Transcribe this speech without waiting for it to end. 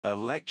A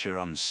lecture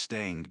on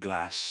stained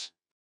glass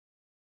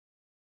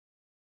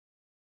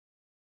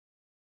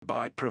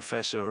by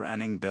Professor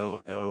Anning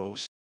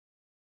Belrose.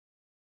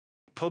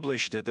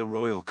 Published at the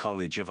Royal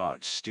College of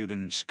Art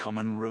Students'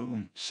 Common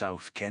Room,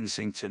 South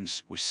Kensington,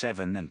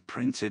 W7, and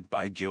printed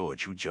by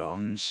George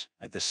Jones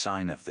at the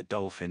Sign of the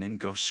Dolphin in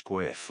Go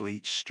Square,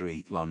 Fleet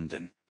Street,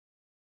 London.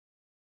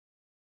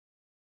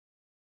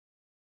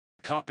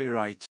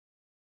 Copyright.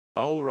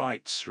 All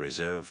rights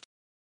reserved.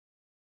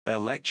 A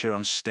lecture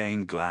on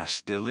stained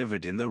glass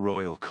delivered in the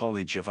Royal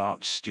College of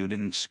Art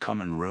Students'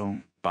 Common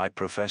Room by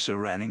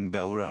Professor Anning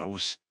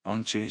Belrose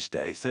on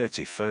Tuesday,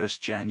 31st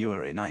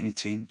January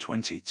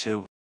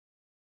 1922.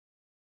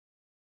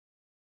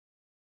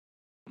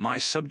 My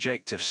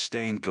subject of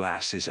stained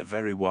glass is a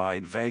very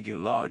wide, vague,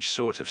 large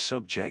sort of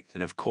subject,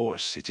 and of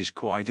course it is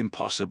quite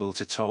impossible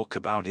to talk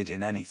about it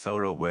in any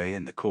thorough way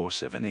in the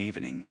course of an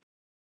evening.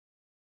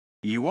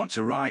 You want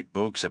to write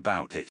books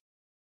about it.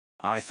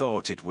 I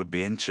thought it would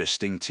be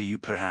interesting to you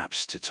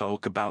perhaps to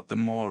talk about the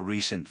more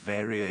recent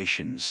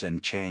variations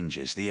and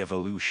changes, the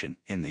evolution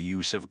in the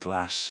use of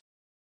glass.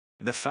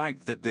 The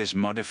fact that this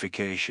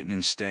modification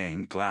in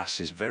stained glass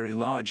is very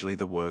largely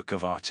the work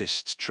of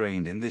artists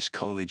trained in this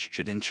college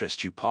should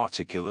interest you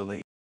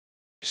particularly.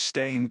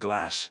 Stained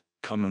glass,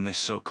 commonly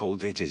so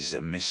called, it is a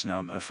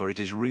misnomer, for it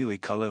is really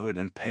colored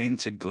and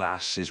painted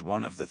glass, is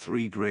one of the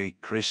three great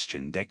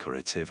Christian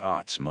decorative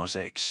arts: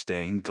 mosaic,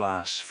 stained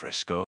glass,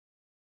 fresco.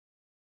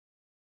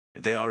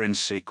 They are in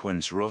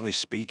sequence, roughly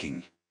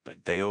speaking,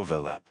 but they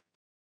overlap.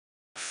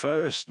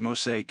 First,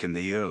 mosaic in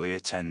the earlier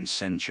 10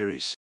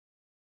 centuries.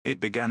 It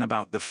began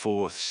about the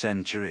 4th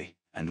century,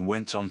 and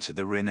went on to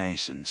the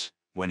Renaissance,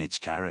 when its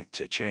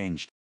character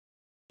changed.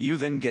 You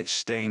then get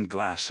stained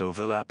glass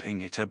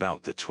overlapping it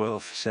about the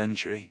 12th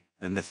century,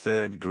 and the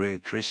third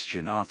great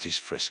Christian art is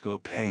fresco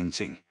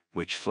painting,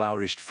 which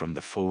flourished from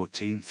the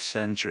 14th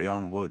century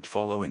onward,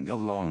 following a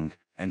long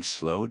and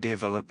slow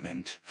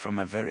development from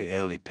a very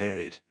early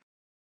period.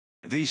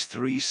 These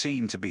three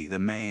seem to be the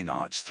main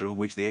arts through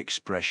which the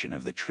expression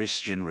of the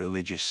Christian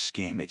religious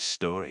scheme, its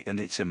story and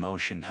its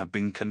emotion, have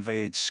been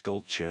conveyed.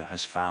 Sculpture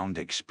has found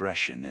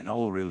expression in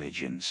all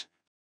religions.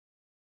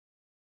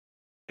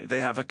 They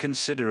have a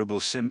considerable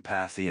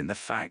sympathy in the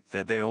fact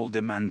that they all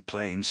demand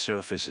plane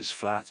surfaces,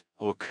 flat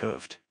or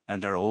curved,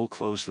 and are all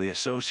closely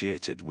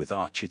associated with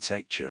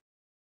architecture.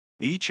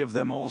 Each of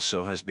them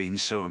also has been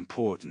so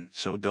important,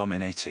 so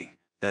dominating,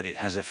 that it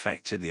has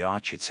affected the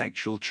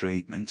architectural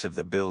treatment of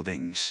the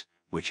buildings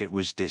which it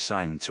was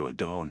designed to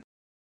adorn.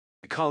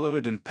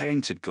 Colored and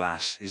painted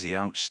glass is the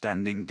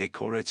outstanding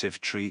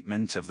decorative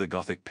treatment of the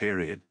Gothic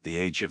period, the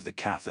age of the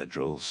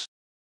cathedrals.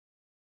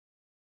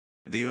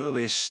 The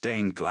earliest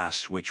stained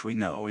glass which we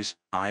know is,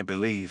 I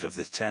believe, of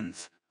the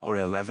 10th or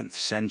 11th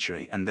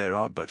century, and there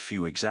are but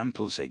few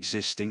examples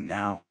existing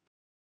now.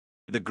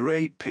 The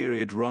great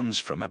period runs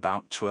from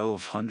about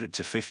 1200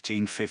 to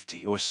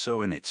 1550 or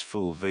so in its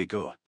full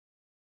vigor.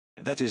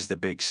 That is the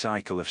big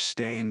cycle of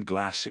stained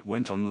glass. It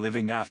went on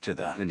living after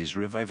that and is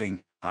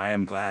reviving, I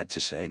am glad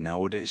to say,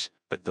 nowadays,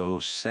 but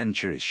those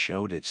centuries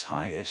showed its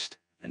highest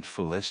and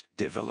fullest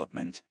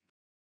development.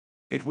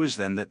 It was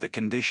then that the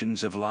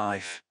conditions of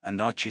life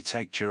and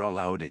architecture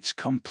allowed its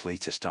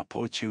completest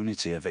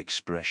opportunity of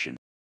expression.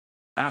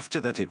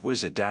 After that it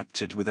was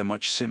adapted with a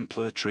much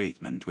simpler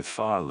treatment, with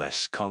far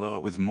less color,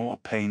 with more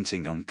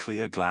painting on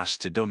clear glass,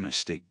 to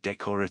domestic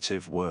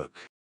decorative work.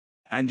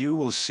 And you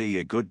will see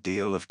a good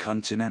deal of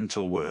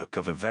continental work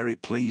of a very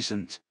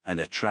pleasant and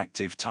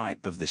attractive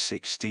type of the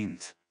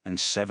 16th and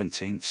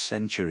 17th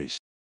centuries.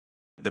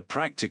 The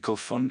practical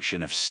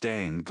function of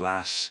stained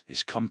glass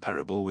is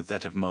comparable with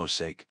that of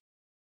mosaic.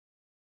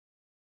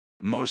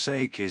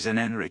 Mosaic is an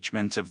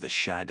enrichment of the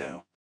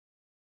shadow.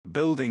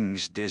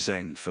 Buildings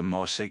designed for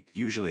mosaic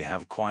usually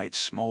have quite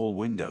small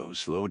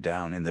windows low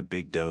down in the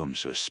big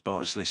domes or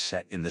sparsely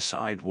set in the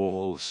side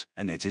walls,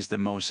 and it is the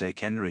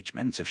mosaic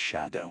enrichment of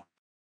shadow,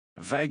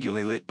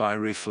 vaguely lit by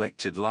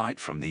reflected light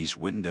from these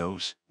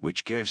windows,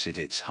 which gives it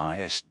its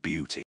highest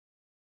beauty.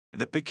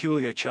 The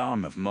peculiar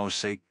charm of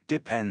mosaic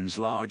depends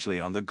largely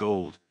on the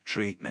gold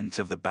treatment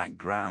of the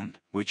background,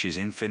 which is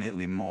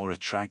infinitely more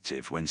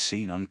attractive when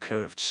seen on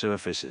curved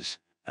surfaces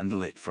and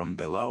lit from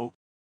below.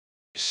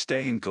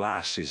 Stained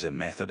glass is a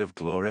method of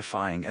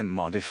glorifying and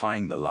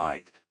modifying the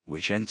light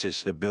which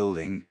enters a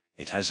building.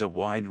 It has a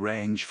wide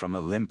range from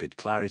a limpid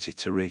clarity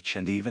to rich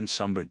and even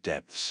somber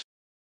depths.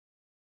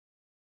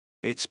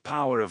 Its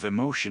power of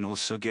emotional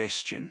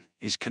suggestion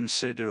is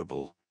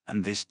considerable,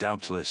 and this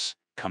doubtless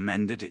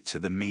commended it to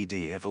the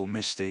medieval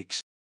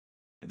mystics.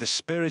 The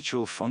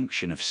spiritual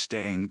function of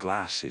stained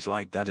glass is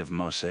like that of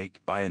mosaic,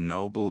 by a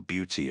noble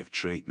beauty of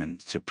treatment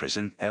to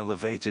present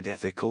elevated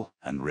ethical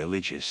and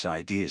religious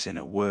ideas in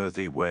a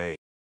worthy way.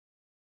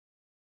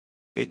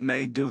 It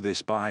may do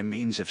this by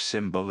means of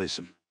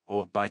symbolism,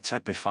 or by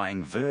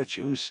typifying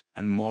virtues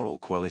and moral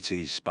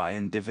qualities by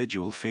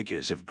individual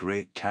figures of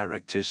great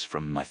characters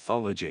from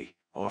mythology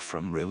or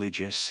from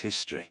religious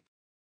history.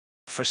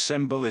 For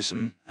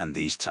symbolism and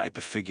these type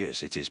of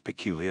figures it is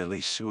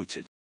peculiarly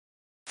suited.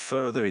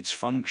 Further, its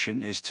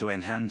function is to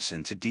enhance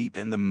and to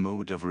deepen the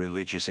mood of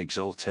religious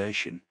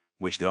exaltation,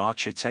 which the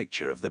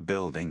architecture of the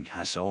building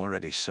has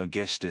already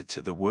suggested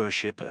to the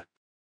worshipper.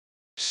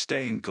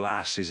 Stained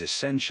glass is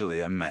essentially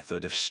a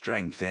method of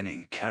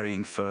strengthening,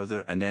 carrying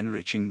further and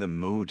enriching the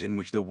mood in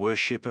which the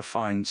worshipper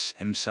finds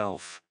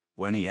himself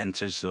when he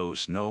enters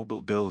those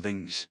noble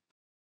buildings.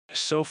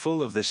 So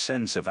full of the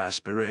sense of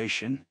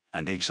aspiration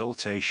and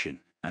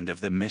exaltation, and of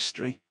the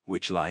mystery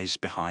which lies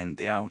behind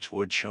the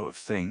outward show of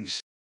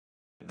things.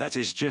 That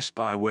is just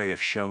by way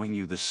of showing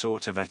you the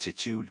sort of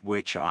attitude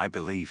which I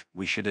believe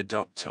we should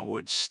adopt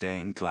towards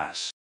stained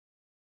glass.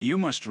 You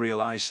must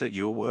realize that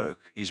your work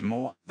is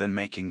more than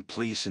making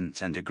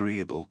pleasant and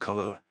agreeable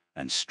color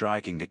and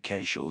striking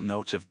occasional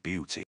note of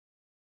beauty.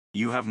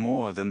 You have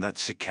more than that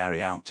to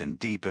carry out and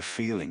deeper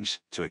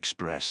feelings to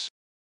express.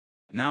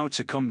 Now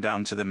to come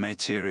down to the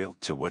material,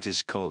 to what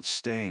is called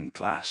stained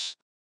glass.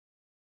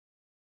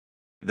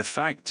 The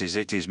fact is,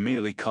 it is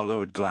merely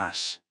colored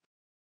glass.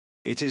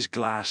 It is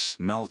glass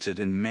melted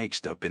and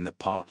mixed up in the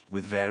pot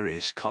with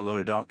various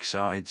colored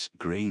oxides,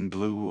 green,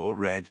 blue or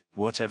red,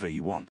 whatever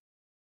you want.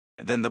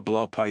 Then the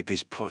blowpipe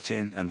is put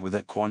in, and with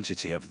a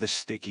quantity of the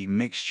sticky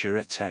mixture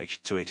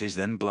attached to it is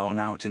then blown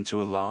out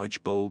into a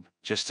large bulb,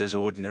 just as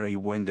ordinary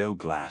window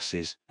glass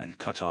is, and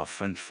cut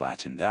off and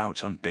flattened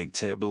out on big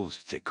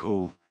tables to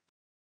cool.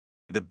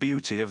 The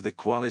beauty of the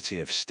quality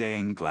of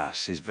stained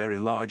glass is very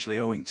largely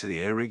owing to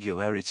the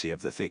irregularity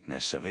of the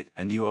thickness of it,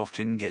 and you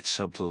often get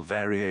subtle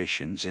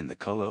variations in the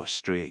color,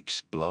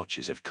 streaks,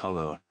 blotches of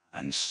color,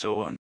 and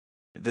so on.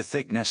 The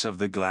thickness of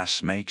the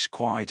glass makes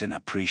quite an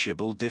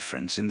appreciable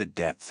difference in the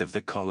depth of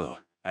the color,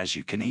 as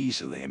you can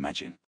easily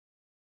imagine.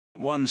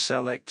 One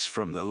selects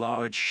from the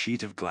large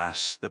sheet of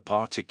glass the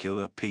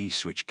particular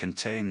piece which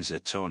contains a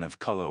tone of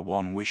color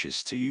one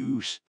wishes to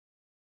use.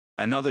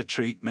 Another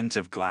treatment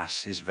of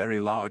glass is very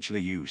largely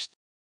used.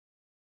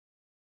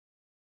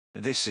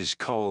 This is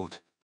called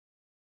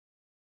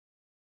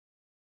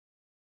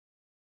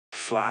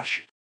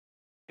flash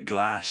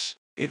glass.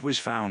 It was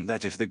found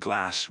that if the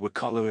glass were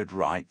colored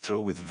right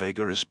through with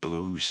vigorous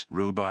blues,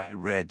 ruby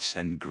reds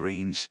and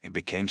greens, it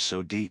became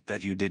so deep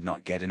that you did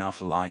not get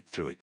enough light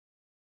through it.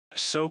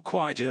 So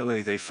quite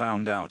early they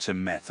found out a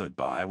method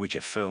by which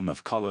a film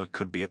of color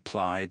could be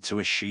applied to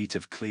a sheet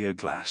of clear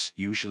glass,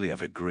 usually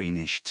of a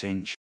greenish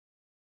tinge.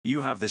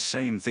 You have the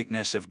same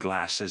thickness of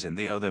glass as in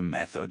the other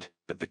method,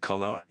 but the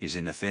color is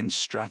in a thin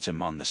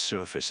stratum on the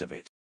surface of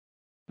it.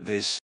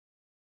 This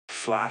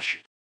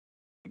flash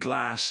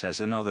glass has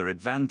another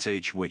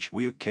advantage which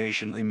we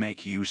occasionally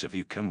make use of.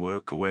 You can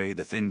work away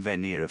the thin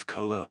veneer of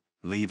color,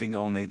 leaving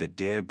only the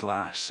dear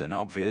glass, an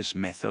obvious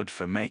method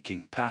for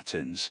making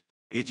patterns.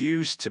 It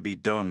used to be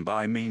done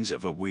by means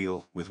of a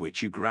wheel with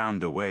which you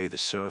ground away the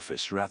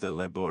surface rather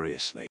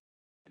laboriously.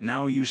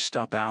 Now you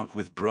stop out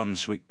with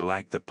Brunswick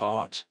black the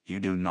part you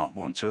do not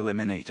want to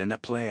eliminate and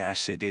apply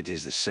acid. It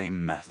is the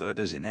same method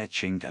as in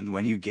etching, and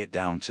when you get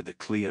down to the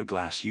clear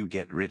glass you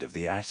get rid of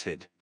the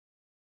acid.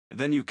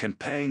 Then you can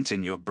paint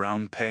in your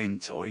brown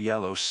paint or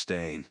yellow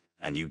stain,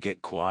 and you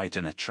get quite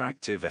an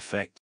attractive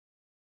effect.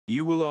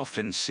 You will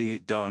often see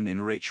it done in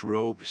rich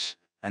robes,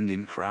 and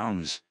in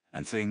crowns,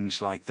 and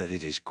things like that.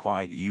 It is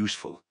quite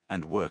useful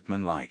and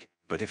workmanlike,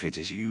 but if it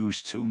is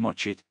used too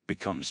much it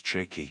becomes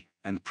tricky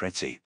and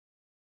pretty.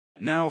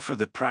 Now for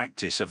the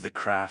practice of the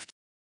craft.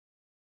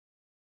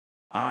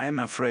 I am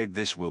afraid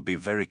this will be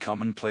very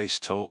commonplace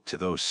talk to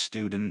those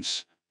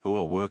students who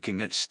are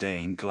working at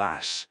stained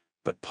glass,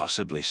 but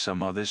possibly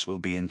some others will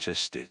be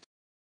interested.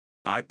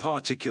 I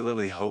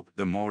particularly hope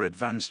the more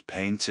advanced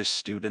painter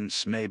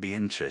students may be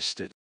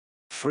interested,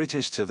 for it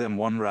is to them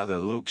one rather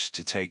looks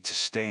to take to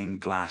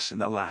stained glass in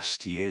the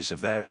last years of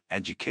their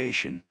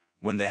education,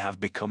 when they have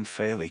become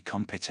fairly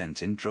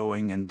competent in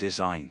drawing and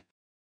design.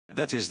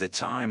 That is the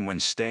time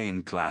when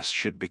stained glass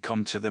should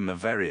become to them a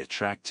very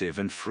attractive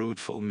and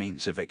fruitful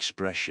means of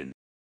expression.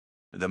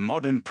 The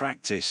modern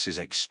practice is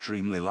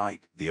extremely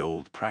like the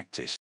old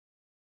practice.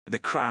 The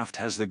craft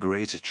has the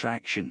great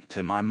attraction,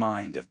 to my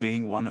mind, of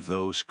being one of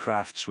those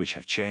crafts which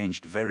have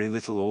changed very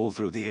little all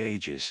through the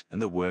ages,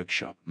 and the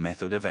workshop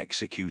method of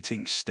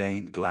executing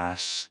stained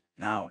glass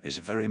now is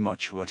very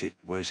much what it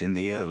was in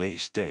the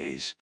earliest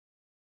days.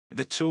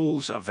 The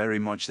tools are very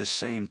much the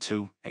same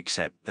too,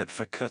 except that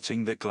for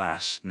cutting the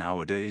glass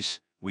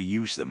nowadays, we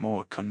use the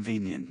more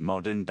convenient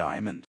modern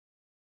diamond.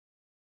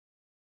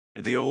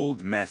 The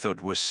old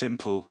method was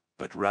simple,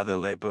 but rather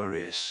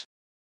laborious.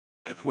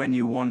 When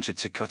you wanted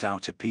to cut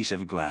out a piece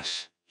of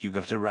glass, you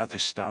got a rather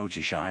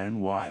stoutish iron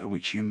wire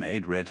which you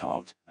made red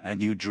hot,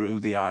 and you drew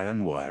the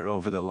iron wire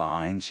over the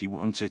lines you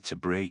wanted to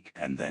break,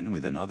 and then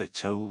with another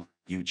tool,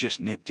 you just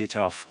nipped it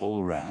off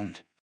all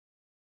round.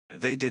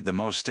 They did the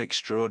most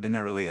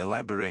extraordinarily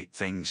elaborate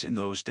things in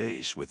those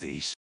days with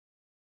these.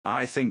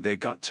 I think they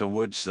got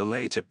towards the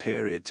later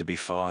period to be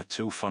far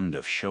too fond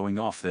of showing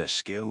off their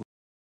skill.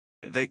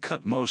 They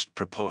cut most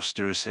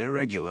preposterous,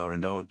 irregular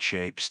and odd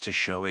shapes to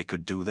show he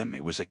could do them.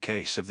 It was a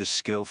case of the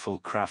skillful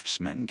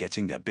craftsman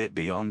getting a bit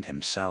beyond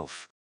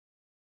himself.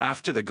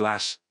 After the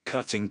glass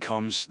cutting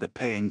comes the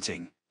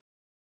painting.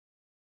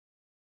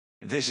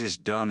 This is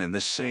done in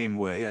the same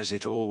way as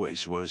it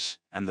always was,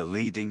 and the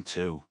leading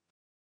too.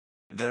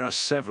 There are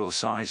several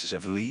sizes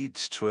of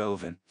leads,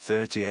 12 in,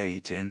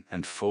 38 in,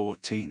 and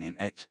 14 in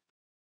it.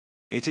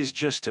 It is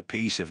just a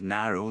piece of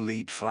narrow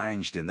lead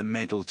flanged in the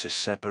middle to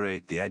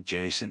separate the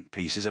adjacent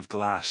pieces of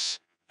glass,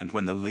 and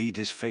when the lead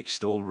is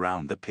fixed all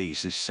round the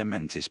pieces,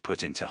 cement is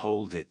put in to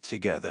hold it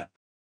together.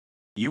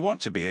 You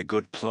want to be a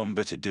good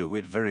plumber to do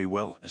it very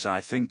well, as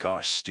I think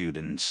our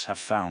students have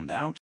found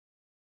out.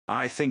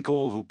 I think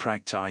all who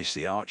practice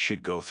the art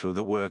should go through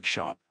the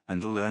workshop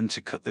and learn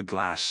to cut the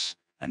glass,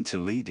 and to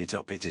lead it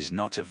up. It is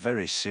not a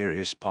very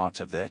serious part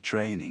of their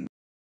training.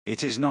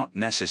 It is not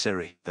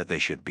necessary that they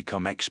should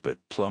become expert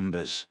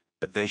plumbers,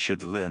 but they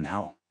should learn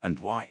how and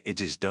why it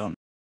is done.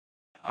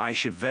 I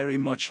should very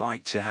much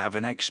like to have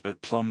an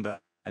expert plumber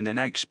and an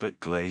expert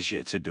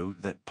glazier to do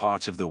that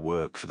part of the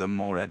work for the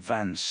more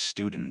advanced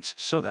students,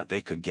 so that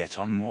they could get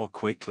on more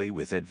quickly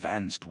with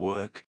advanced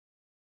work.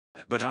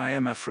 But I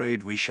am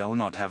afraid we shall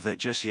not have that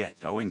just yet,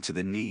 owing to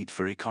the need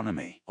for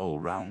economy all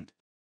round.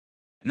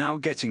 Now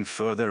getting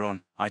further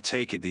on, I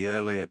take it the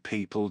earlier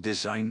people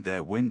designed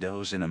their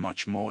windows in a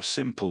much more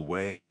simple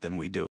way than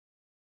we do.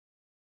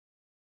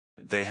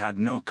 They had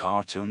no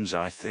cartoons,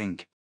 I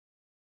think.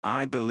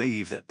 I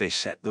believe that they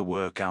set the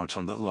work out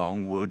on the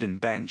long wooden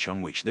bench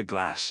on which the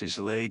glass is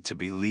laid to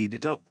be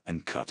leaded up,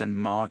 and cut and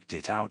marked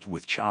it out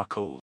with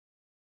charcoal.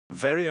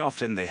 Very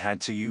often they had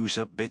to use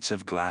up bits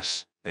of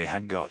glass they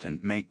had got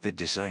and make the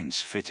designs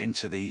fit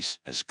into these,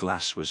 as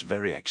glass was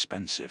very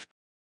expensive.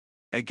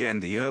 Again,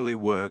 the early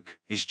work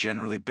is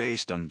generally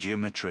based on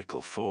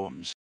geometrical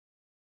forms.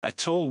 A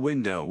tall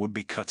window would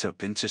be cut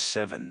up into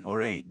 7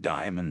 or 8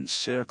 diamonds,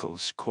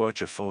 circles,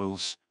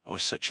 quatrefoils, or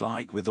such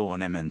like, with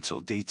ornamental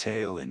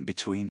detail in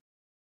between.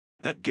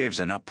 That gives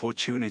an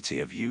opportunity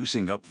of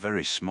using up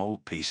very small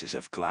pieces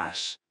of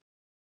glass.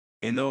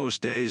 In those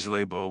days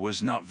labor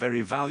was not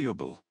very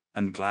valuable,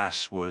 and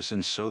glass was,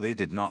 and so they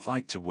did not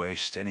like to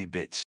waste any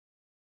bits.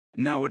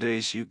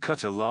 Nowadays you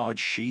cut a large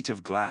sheet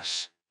of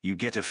glass, you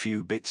get a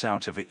few bits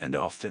out of it, and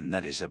often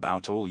that is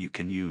about all you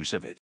can use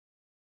of it.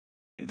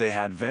 They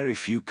had very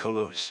few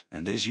colors,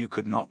 and as you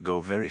could not go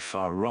very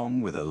far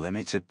wrong with a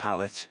limited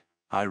palette,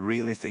 I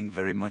really think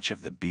very much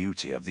of the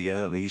beauty of the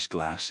earliest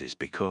glass is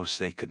because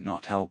they could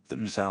not help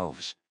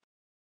themselves.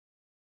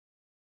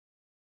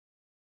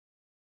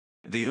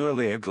 The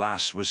earlier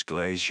glass was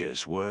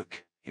glazier's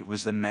work. It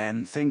was the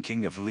men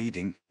thinking of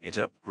leading it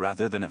up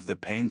rather than of the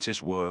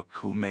painter's work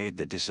who made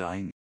the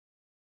design.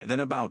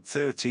 Then about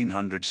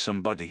 1300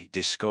 somebody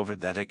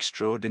discovered that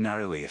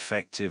extraordinarily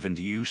effective and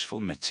useful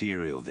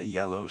material, the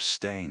yellow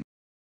stain.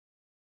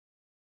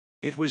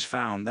 It was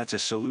found that a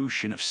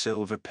solution of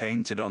silver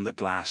painted on the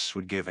glass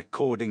would give,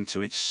 according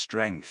to its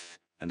strength,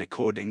 and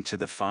according to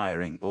the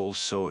firing, all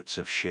sorts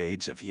of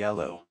shades of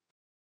yellow.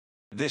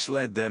 This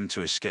led them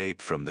to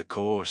escape from the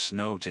coarse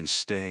note in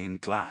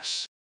stained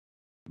glass.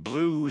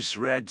 Blues,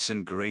 reds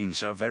and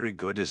greens are very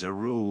good as a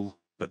rule,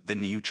 but the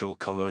neutral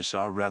colors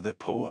are rather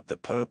poor. The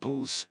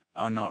purples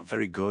are not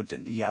very good,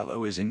 and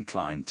yellow is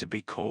inclined to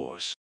be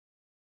coarse.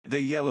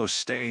 The yellow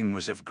stain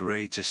was of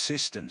great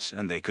assistance,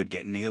 and they could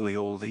get nearly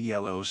all the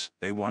yellows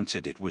they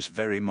wanted. It was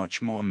very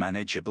much more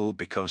manageable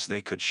because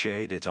they could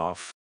shade it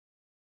off.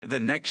 The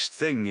next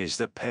thing is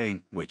the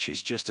paint, which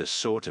is just a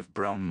sort of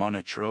brown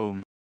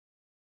monochrome.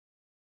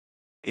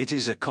 It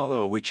is a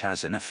color which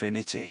has an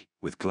affinity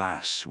with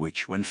glass,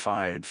 which when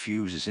fired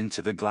fuses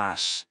into the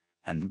glass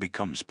and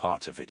becomes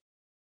part of it.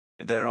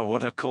 There are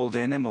what are called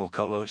enamel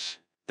colors.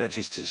 That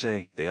is to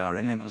say, they are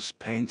enamels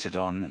painted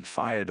on and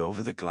fired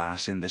over the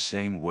glass in the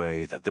same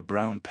way that the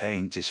brown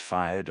paint is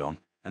fired on,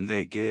 and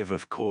they give,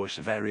 of course,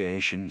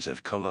 variations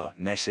of color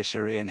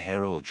necessary in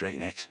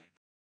heraldry.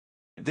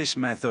 This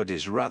method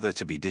is rather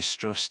to be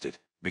distrusted,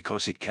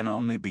 because it can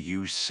only be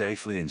used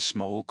safely in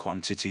small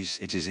quantities.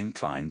 It is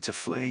inclined to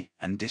flee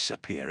and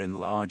disappear in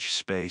large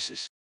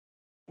spaces.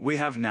 We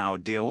have now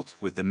dealt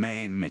with the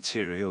main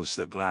materials: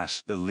 the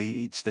glass, the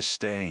leads, the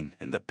stain,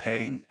 and the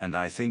paint, and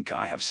I think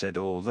I have said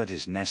all that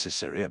is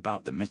necessary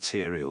about the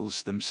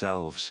materials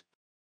themselves.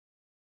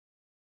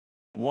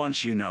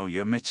 Once you know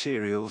your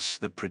materials,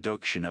 the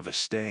production of a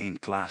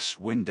stained glass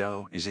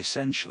window is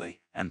essentially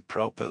and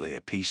properly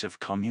a piece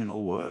of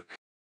communal work.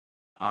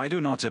 I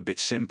do not a bit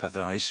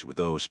sympathize with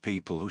those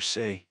people who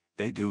say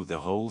they do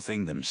the whole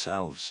thing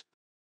themselves.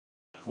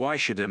 Why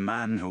should a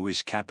man who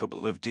is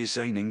capable of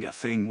designing a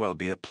thing well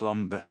be a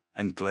plumber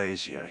and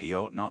glazier? He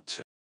ought not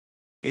to.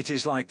 It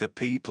is like the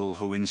people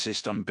who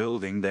insist on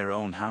building their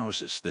own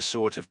houses, the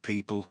sort of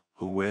people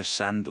who wear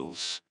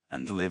sandals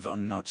and live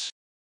on nuts.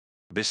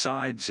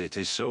 Besides, it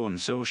is so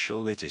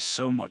unsocial. It is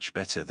so much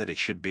better that it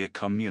should be a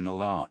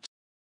communal art.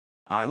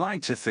 I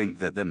like to think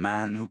that the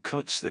man who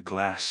cuts the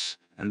glass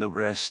and the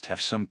rest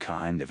have some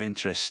kind of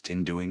interest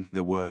in doing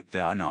the work. They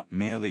are not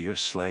merely your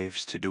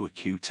slaves to do a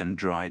cute and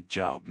dried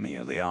job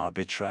merely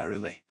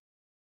arbitrarily.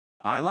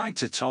 I like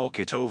to talk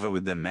it over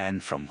with the men,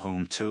 from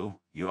whom too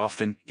you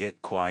often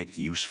get quite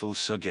useful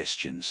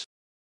suggestions.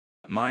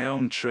 My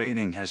own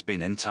training has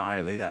been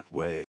entirely that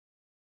way.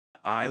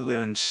 I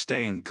learned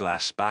stained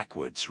glass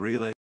backwards,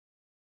 really.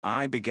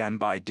 I began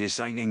by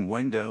designing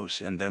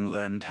windows and then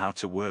learned how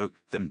to work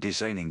them,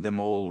 designing them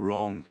all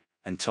wrong,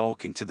 and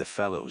talking to the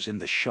fellows in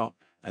the shop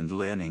and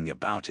learning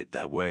about it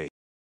that way.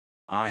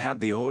 I had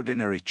the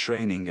ordinary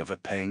training of a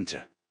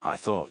painter. I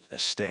thought a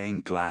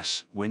stained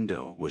glass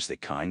window was the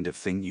kind of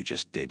thing you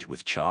just did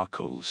with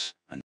charcoals,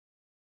 and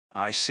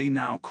I see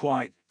now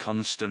quite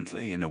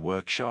constantly in a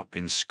workshop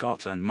in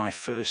Scotland my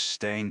first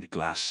stained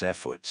glass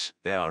efforts.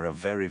 They are a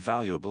very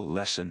valuable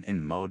lesson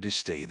in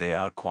modesty. They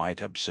are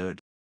quite absurd.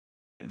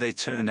 They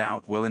turned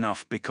out well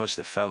enough because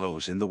the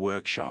fellows in the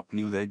workshop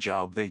knew their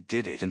job. They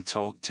did it and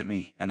talked to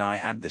me, and I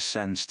had the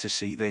sense to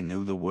see they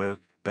knew the work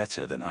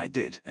better than I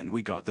did, and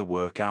we got the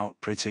work out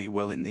pretty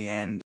well in the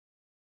end.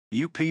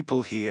 You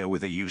people here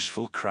with a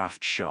useful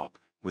craft shop,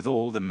 with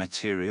all the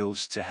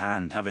materials to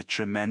hand, have a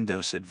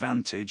tremendous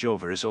advantage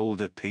over us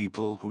older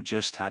people who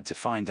just had to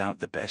find out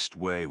the best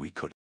way we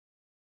could.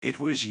 It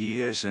was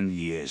years and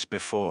years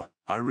before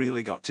I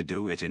really got to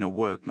do it in a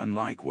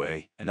workmanlike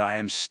way, and I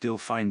am still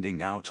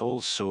finding out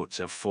all sorts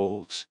of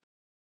faults.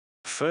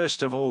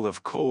 First of all,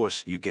 of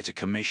course, you get a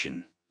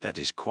commission. That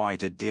is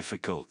quite a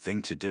difficult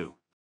thing to do.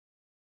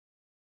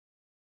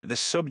 The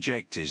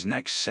subject is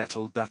next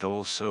settled. That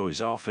also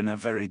is often a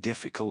very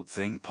difficult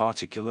thing,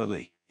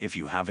 particularly if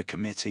you have a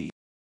committee.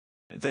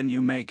 Then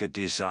you make a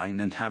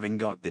design, and having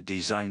got the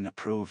design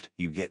approved,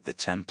 you get the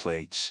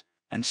templates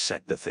and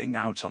set the thing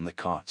out on the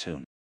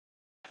cartoon.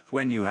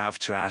 When you have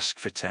to ask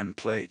for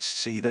templates,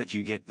 see that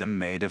you get them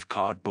made of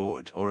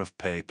cardboard or of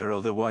paper,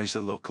 otherwise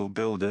the local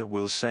builder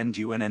will send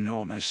you an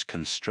enormous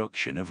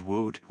construction of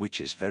wood,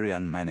 which is very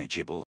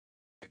unmanageable.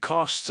 It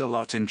costs a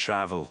lot in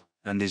travel,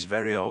 and is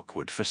very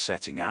awkward for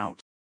setting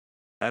out.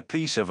 A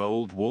piece of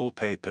old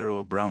wallpaper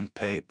or brown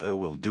paper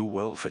will do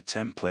well for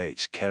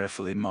templates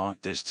carefully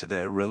marked as to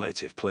their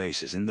relative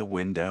places in the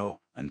window,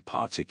 and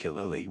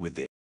particularly with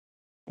it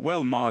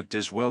well marked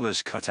as well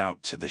as cut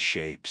out to the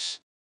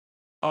shapes.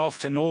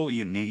 Often all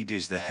you need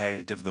is the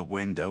head of the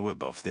window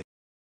above the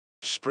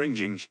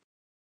springing,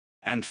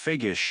 and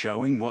figures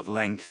showing what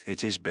length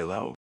it is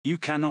below. You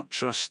cannot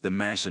trust the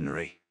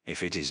masonry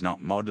if it is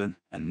not modern,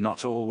 and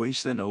not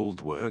always. Then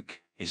old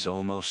work is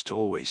almost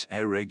always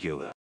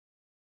irregular.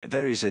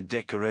 There is a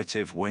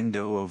decorative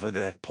window over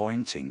there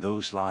pointing.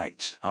 Those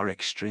lights are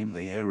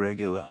extremely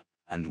irregular,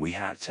 and we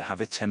had to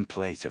have a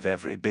template of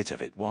every bit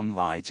of it. One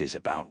light is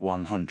about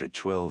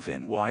 112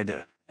 in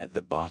wider at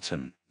the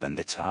bottom than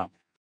the top.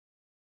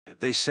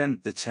 They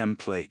sent the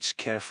templates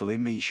carefully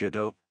measured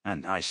up,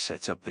 and I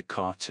set up the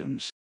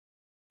cartoons.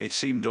 It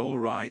seemed all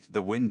right.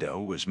 The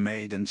window was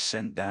made and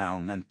sent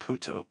down and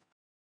put up.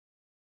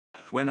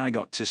 When I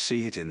got to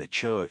see it in the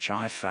church,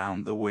 I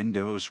found the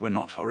windows were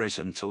not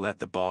horizontal at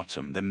the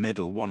bottom. The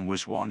middle one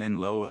was 1 in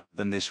lower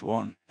than this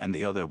one, and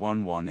the other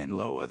one 1 in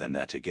lower than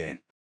that again.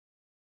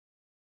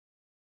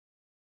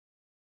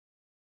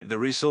 The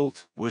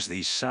result was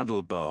these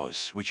saddle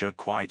bars, which are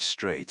quite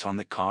straight on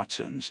the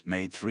cartoons,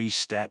 made 3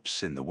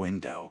 steps in the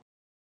window.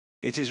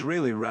 It is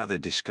really rather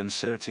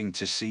disconcerting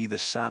to see the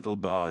saddle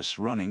bars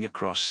running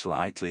across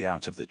slightly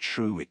out of the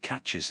true. It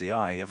catches the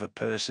eye of a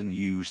person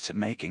used to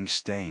making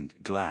stained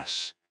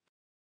glass.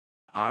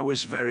 I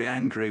was very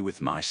angry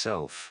with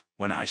myself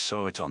when I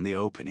saw it on the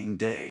opening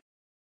day.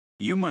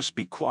 You must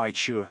be quite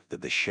sure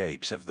that the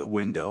shapes of the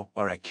window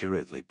are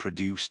accurately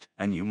produced,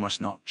 and you must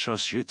not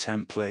trust your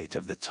template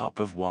of the top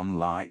of one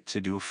light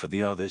to do for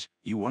the others.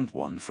 You want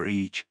one for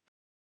each.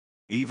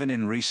 Even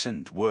in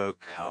recent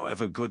work,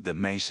 however good the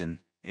mason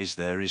is,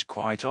 there is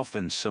quite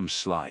often some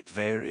slight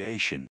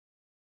variation.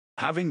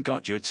 Having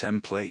got your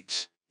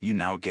templates, you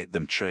now get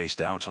them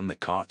traced out on the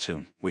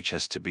cartoon, which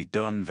has to be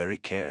done very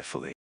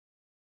carefully.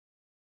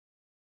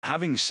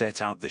 Having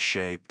set out the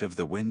shape of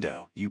the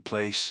window, you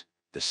place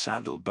the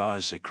saddle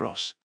bars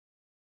across.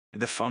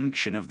 The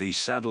function of these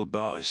saddle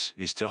bars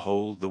is to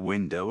hold the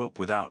window up.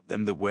 Without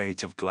them, the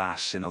weight of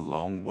glass in a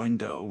long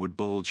window would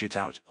bulge it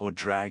out or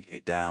drag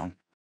it down.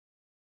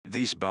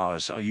 These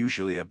bars are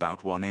usually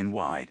about 1 in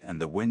wide,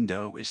 and the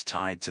window is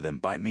tied to them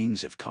by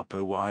means of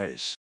copper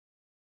wires.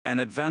 An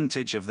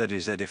advantage of that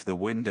is that if the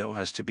window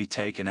has to be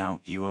taken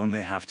out, you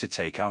only have to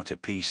take out a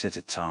piece at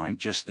a time,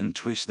 just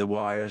untwist the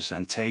wires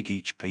and take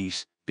each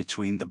piece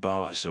between the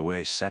bars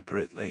away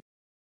separately.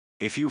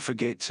 If you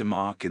forget to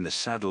mark in the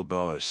saddle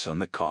bars on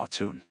the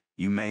cartoon,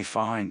 you may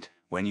find,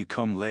 when you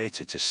come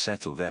later to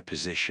settle their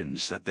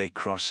positions, that they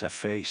cross a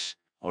face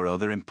or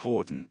other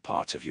important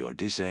part of your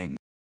design.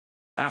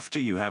 After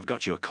you have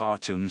got your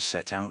cartoon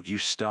set out, you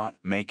start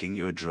making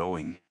your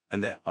drawing,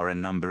 and there are a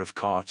number of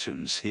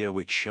cartoons here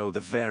which show the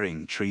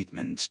varying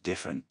treatments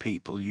different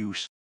people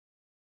use.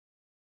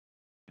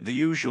 The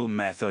usual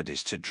method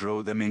is to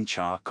draw them in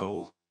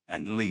charcoal,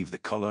 and leave the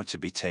color to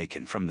be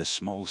taken from the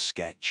small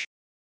sketch.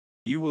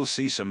 You will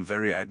see some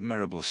very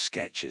admirable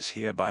sketches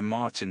here by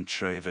Martin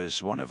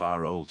Travers, one of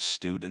our old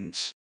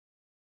students.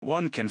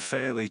 One can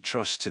fairly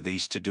trust to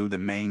these to do the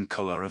main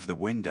color of the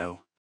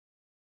window.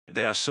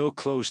 They are so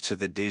close to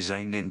the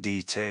design in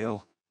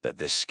detail that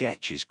the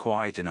sketch is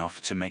quite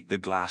enough to make the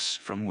glass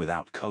from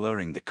without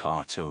coloring the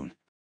cartoon.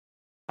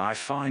 I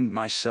find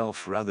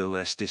myself rather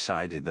less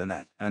decided than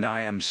that, and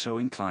I am so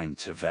inclined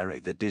to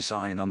vary the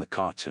design on the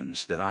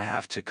cartoons that I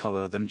have to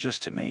color them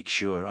just to make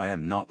sure I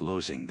am not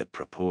losing the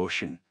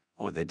proportion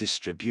or the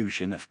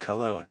distribution of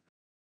color.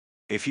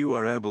 If you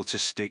are able to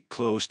stick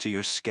close to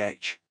your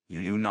sketch,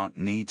 you do not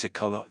need to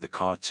color the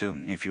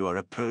cartoon. If you are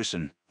a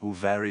person who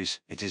varies,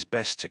 it is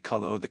best to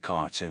color the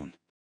cartoon.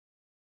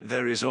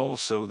 There is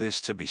also this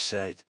to be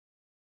said.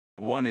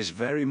 One is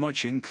very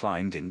much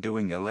inclined in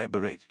doing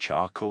elaborate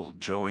charcoal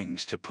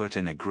drawings to put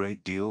in a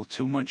great deal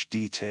too much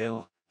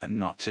detail, and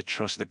not to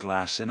trust the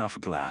glass enough.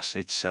 Glass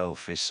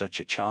itself is such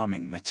a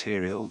charming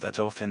material that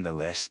often the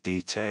less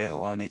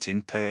detail on it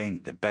in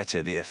paint, the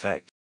better the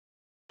effect.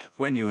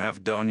 When you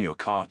have done your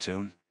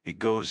cartoon, it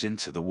goes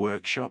into the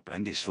workshop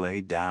and is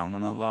laid down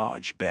on a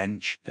large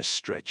bench. A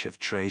stretch of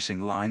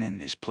tracing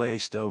lining is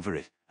placed over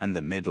it, and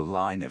the middle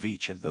line of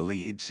each of the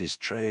leads is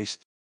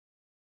traced.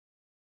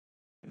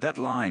 That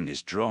line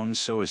is drawn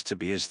so as to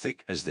be as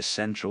thick as the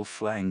central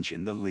flange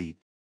in the lead.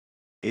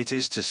 It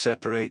is to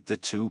separate the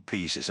two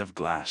pieces of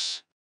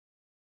glass.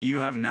 You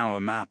have now a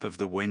map of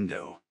the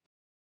window.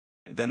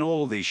 Then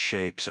all these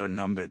shapes are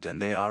numbered,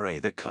 and they are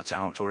either cut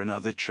out or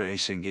another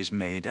tracing is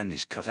made and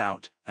is cut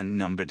out and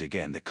numbered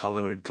again. The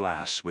colored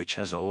glass, which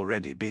has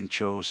already been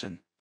chosen,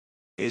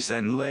 is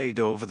then laid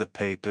over the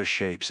paper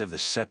shapes of the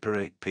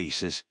separate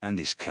pieces and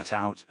is cut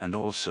out and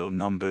also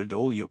numbered.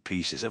 All your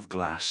pieces of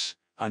glass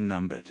are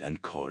numbered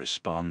and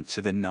correspond to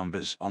the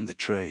numbers on the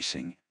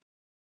tracing,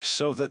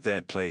 so that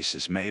their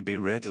places may be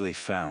readily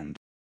found.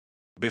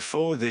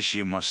 Before this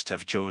you must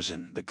have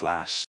chosen the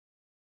glass.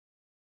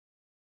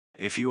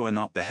 If you are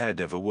not the head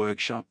of a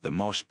workshop, the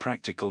most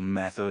practical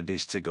method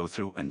is to go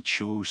through and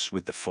choose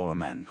with the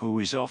foreman, who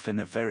is often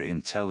a very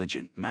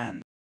intelligent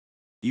man.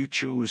 You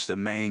choose the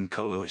main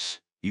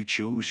colors, you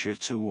choose your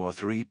 2 or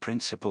 3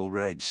 principal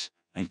reds,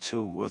 and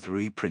 2 or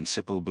 3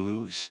 principal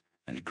blues,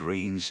 and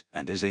greens,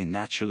 and as they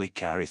naturally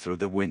carry through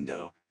the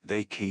window,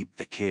 they keep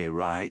the key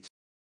right.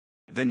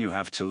 Then you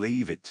have to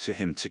leave it to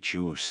him to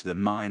choose the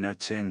minor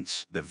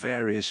tints, the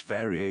various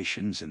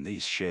variations in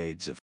these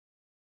shades of.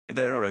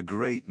 There are a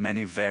great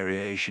many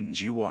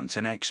variations. You want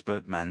an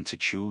expert man to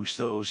choose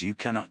those. You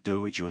cannot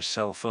do it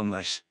yourself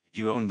unless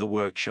you own the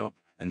workshop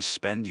and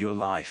spend your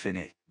life in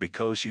it,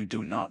 because you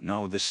do not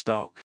know the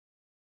stock.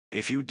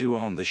 If you do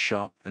own the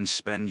shop and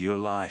spend your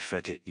life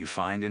at it, you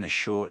find in a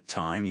short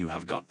time you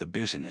have got the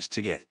business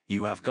to get.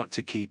 You have got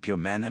to keep your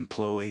men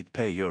employed,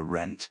 pay your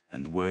rent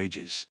and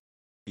wages.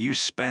 You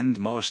spend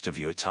most of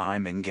your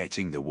time in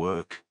getting the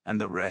work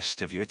and the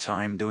rest of your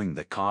time doing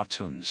the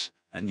cartoons,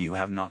 and you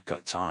have not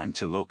got time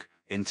to look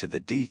into the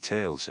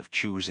details of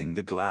choosing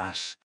the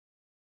glass.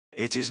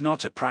 It is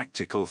not a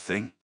practical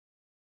thing.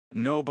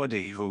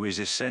 Nobody who is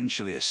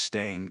essentially a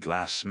stained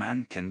glass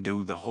man can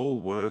do the whole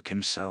work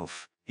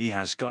himself. He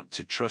has got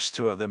to trust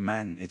to other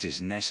men. It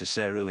is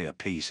necessarily a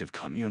piece of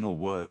communal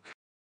work.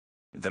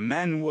 The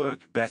men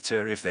work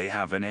better if they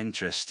have an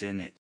interest in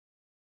it.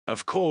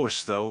 Of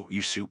course, though,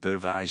 you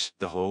supervise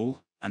the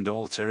whole and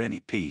alter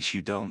any piece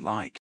you don't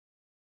like.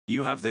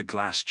 You have the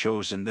glass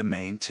chosen, the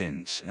main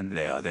tints, and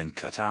they are then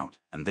cut out,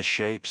 and the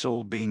shapes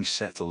all being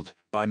settled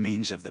by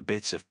means of the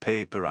bits of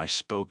paper I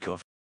spoke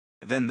of.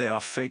 Then they are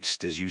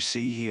fixed, as you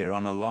see here,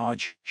 on a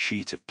large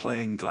sheet of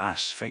plain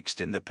glass, fixed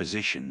in the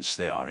positions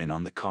they are in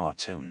on the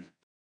cartoon.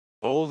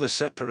 All the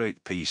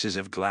separate pieces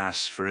of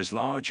glass for as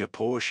large a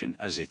portion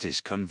as it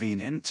is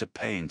convenient to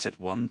paint at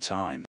one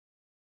time.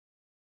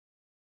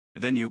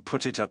 Then you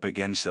put it up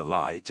against the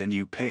light and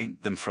you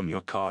paint them from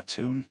your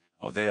cartoon,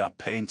 or they are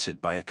painted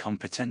by a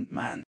competent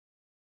man.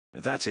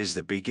 That is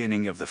the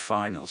beginning of the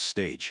final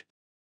stage.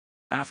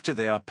 After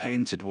they are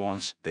painted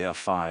once, they are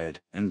fired,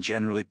 and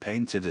generally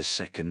painted a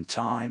second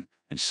time,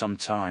 and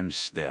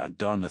sometimes they are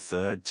done a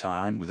third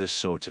time with a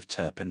sort of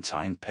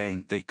turpentine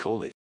paint, they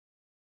call it.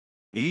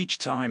 Each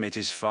time it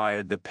is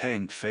fired, the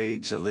paint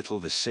fades a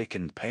little. The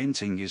second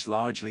painting is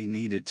largely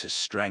needed to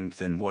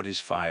strengthen what is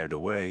fired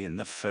away in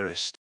the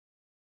first.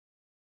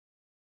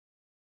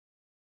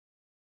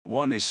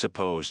 One is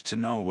supposed to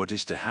know what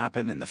is to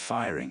happen in the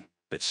firing,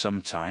 but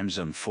sometimes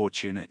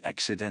unfortunate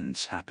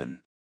accidents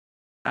happen.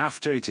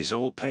 After it is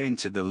all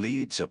painted, the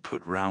leads are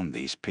put round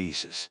these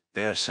pieces.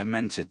 They are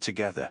cemented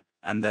together,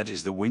 and that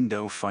is the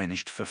window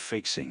finished for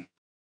fixing.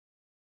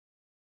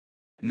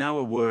 Now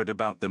a word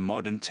about the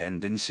modern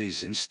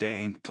tendencies in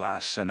stained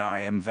glass, and I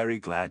am very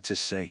glad to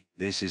say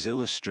this is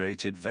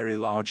illustrated very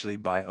largely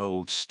by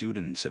old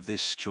students of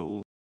this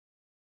school.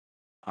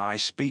 I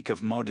speak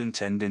of modern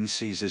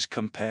tendencies as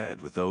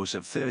compared with those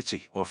of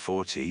 30 or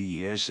 40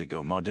 years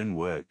ago. Modern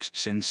works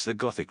since the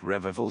Gothic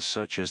revival,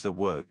 such as the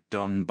work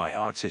done by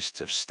artists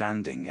of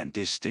standing and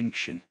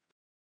distinction,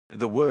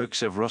 the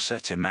works of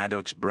Rossetti,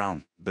 Maddox,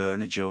 Brown,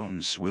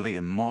 Burne-Jones,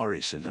 William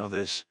Morris and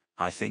others,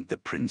 I think the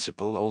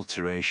principal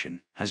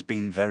alteration has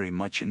been very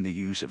much in the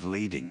use of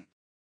leading.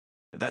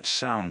 That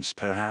sounds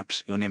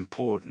perhaps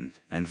unimportant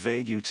and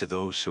vague to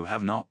those who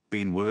have not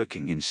been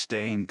working in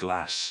stained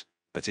glass,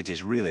 but it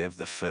is really of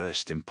the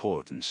first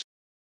importance.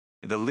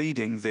 The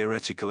leading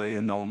theoretically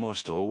and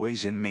almost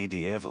always in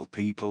medieval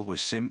people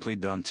was simply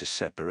done to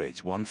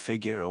separate one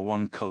figure or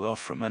one color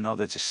from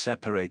another, to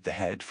separate the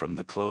head from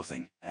the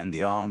clothing and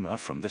the armor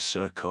from the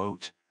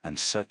surcoat and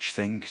such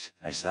things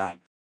as that.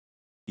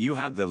 You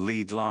had the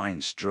lead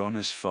lines drawn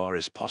as far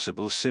as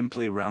possible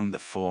simply round the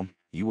form.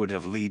 You would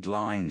have lead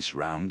lines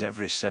round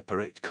every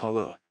separate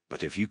color,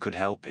 but if you could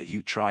help it,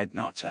 you tried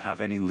not to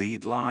have any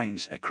lead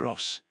lines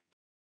across.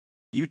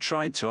 You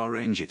tried to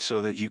arrange it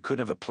so that you could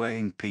have a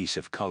plain piece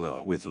of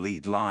color with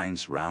lead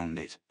lines round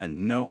it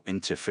and no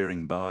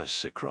interfering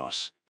bars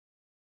across.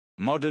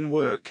 Modern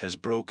work has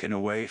broken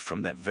away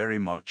from that very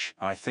much,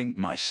 I think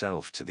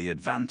myself, to the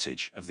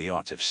advantage of the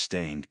art of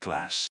stained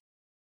glass.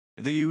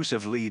 The use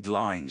of lead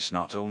lines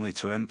not only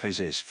to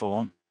emphasize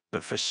form,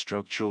 but for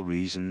structural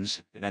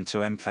reasons, and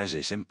to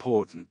emphasize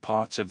important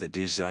parts of the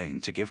design,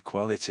 to give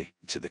quality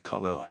to the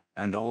color,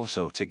 and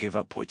also to give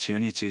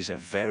opportunities of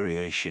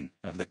variation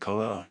of the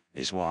color,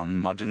 is one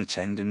modern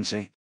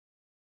tendency.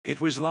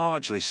 It was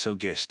largely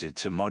suggested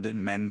to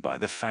modern men by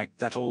the fact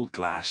that old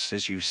glass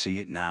as you see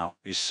it now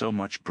is so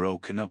much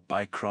broken up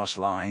by cross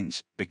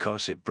lines,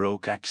 because it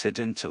broke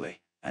accidentally,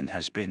 and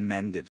has been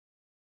mended.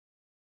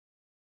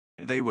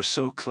 They were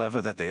so clever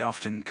that they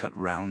often cut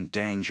round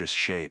dangerous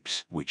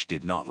shapes which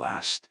did not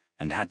last,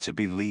 and had to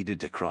be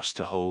leaded across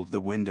to hold the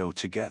window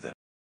together.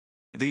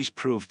 These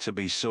proved to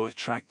be so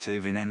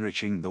attractive in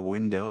enriching the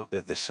window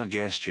that the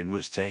suggestion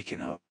was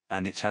taken up,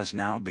 and it has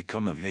now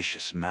become a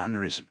vicious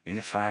mannerism. In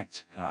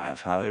fact, I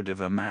have heard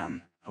of a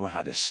man who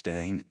had a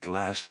stained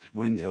glass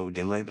window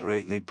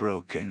deliberately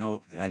broken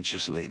up and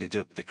just laid it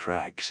up the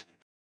cracks.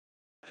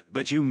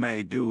 But you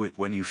may do it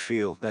when you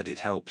feel that it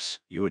helps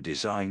your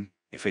design,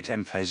 if it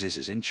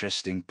emphasizes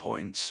interesting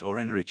points or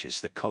enriches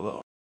the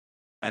color.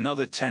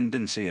 Another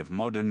tendency of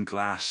modern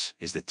glass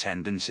is the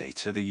tendency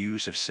to the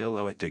use of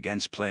silhouette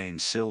against plain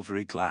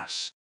silvery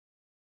glass.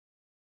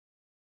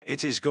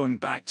 It is going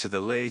back to the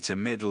later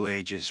Middle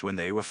Ages when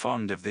they were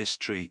fond of this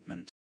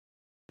treatment.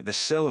 The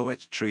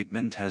silhouette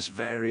treatment has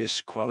various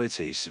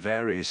qualities,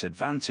 various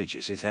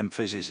advantages it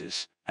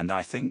emphasizes, and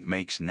I think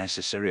makes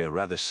necessary a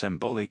rather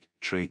symbolic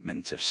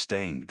treatment of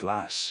stained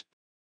glass.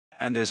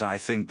 And as I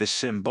think the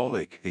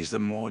symbolic is the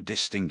more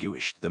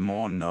distinguished, the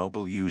more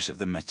noble use of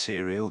the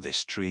material,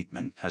 this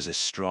treatment has a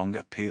strong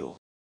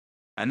appeal.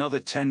 Another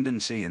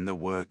tendency in the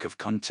work of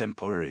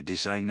contemporary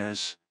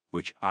designers,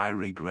 which I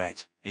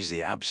regret, is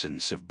the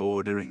absence of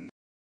bordering.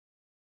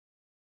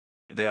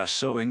 They are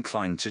so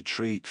inclined to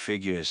treat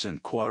figures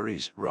and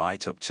quarries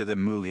right up to the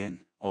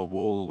mullion, or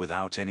wall,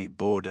 without any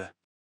border.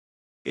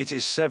 It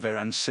is severe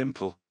and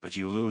simple, but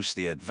you lose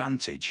the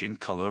advantage in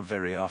color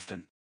very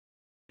often.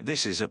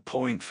 This is a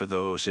point for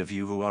those of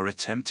you who are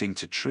attempting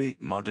to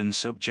treat modern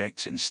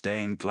subjects in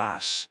stained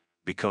glass,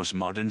 because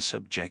modern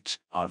subjects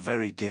are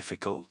very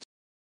difficult.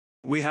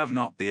 We have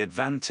not the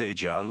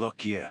advantage our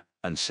luckier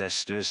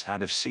ancestors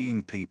had of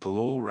seeing people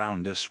all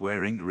round us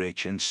wearing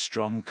rich and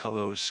strong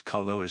colors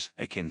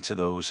akin to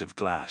those of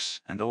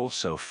glass, and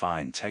also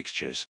fine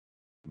textures.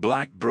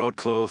 Black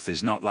broadcloth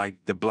is not like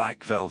the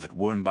black velvet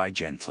worn by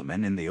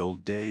gentlemen in the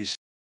old days.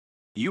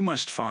 You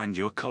must find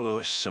your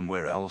colors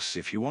somewhere else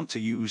if you want to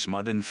use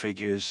modern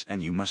figures,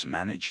 and you must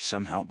manage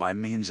somehow by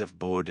means of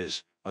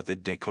borders, or the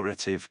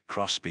decorative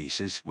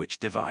crosspieces which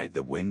divide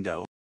the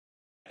window.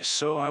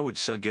 So I would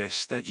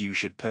suggest that you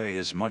should pay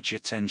as much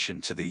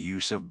attention to the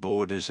use of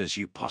borders as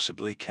you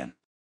possibly can.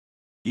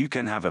 You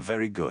can have a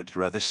very good,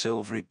 rather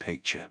silvery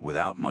picture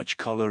without much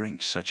coloring,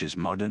 such as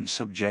modern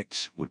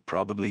subjects would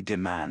probably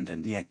demand,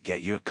 and yet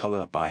get your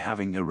color by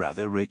having a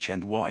rather rich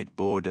and wide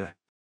border.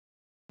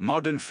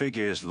 Modern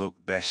figures look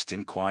best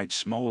in quite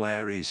small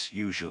areas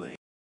usually.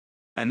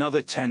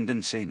 Another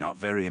tendency, not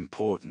very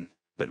important,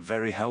 but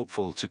very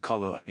helpful to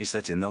color, is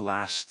that in the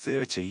last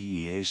 30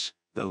 years,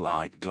 the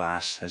light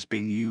glass has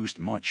been used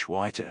much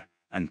whiter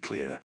and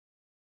clearer.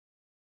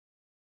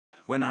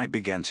 When I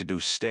began to do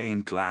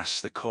stained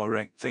glass, the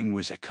correct thing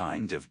was a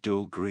kind of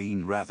dull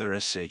green, rather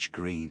a sage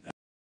green,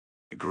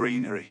 a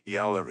greenery,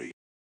 yellowy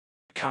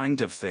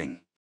kind of thing.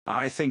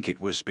 I think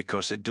it was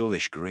because a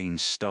dullish green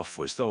stuff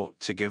was thought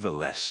to give a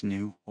less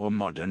new or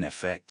modern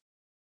effect.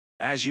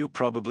 As you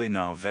probably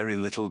know, very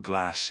little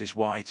glass is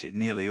white. It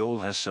nearly all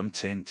has some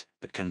tint.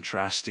 The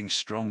contrasting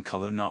strong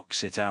color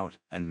knocks it out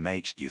and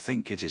makes you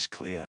think it is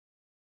clear.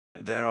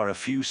 There are a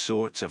few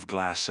sorts of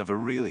glass of a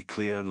really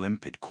clear,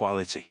 limpid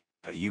quality,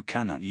 but you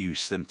cannot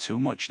use them too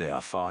much. They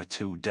are far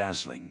too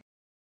dazzling.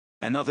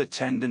 Another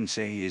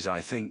tendency is,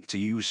 I think, to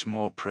use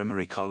more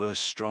primary colors.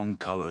 Strong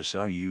colors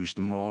are used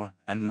more,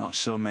 and not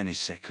so many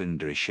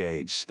secondary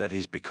shades. That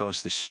is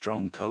because the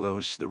strong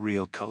colors, the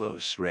real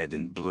colors, red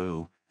and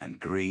blue and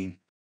green,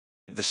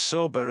 the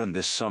sober and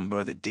the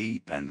somber, the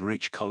deep and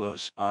rich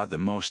colors, are the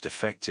most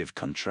effective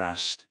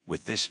contrast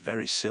with this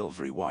very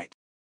silvery white.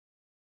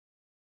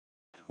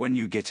 When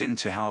you get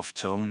into half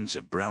tones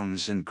of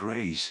browns and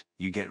grays,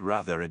 you get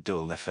rather a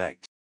dull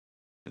effect.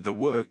 The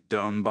work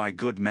done by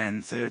good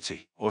men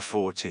 30 or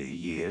 40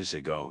 years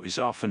ago is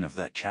often of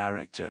that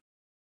character.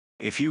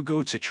 If you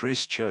go to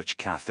Christ Church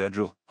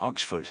Cathedral,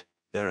 Oxford,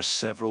 There are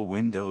several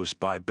windows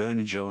by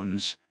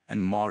Burne-Jones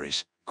and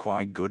Morris,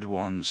 quite good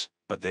ones,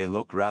 but they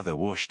look rather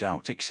washed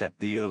out except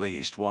the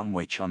earliest one,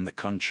 which on the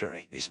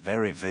contrary is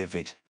very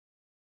vivid.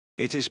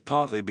 It is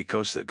partly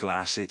because the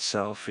glass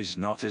itself is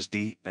not as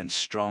deep and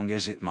strong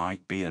as it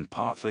might be, and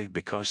partly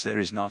because there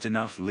is not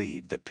enough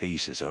lead, the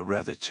pieces are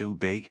rather too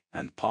big,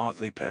 and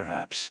partly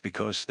perhaps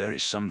because there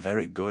is some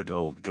very good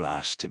old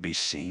glass to be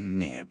seen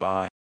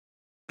nearby.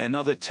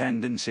 Another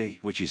tendency,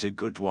 which is a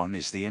good one,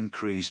 is the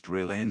increased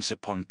reliance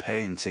upon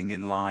painting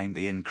in line,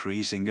 the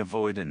increasing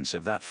avoidance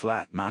of that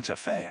flat matte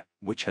affair,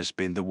 which has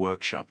been the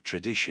workshop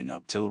tradition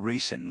up till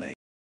recently.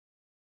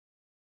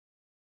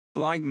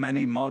 Like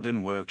many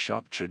modern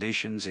workshop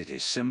traditions, it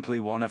is simply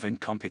one of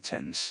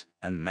incompetence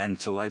and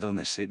mental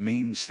idleness. It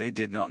means they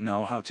did not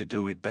know how to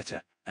do it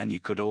better, and you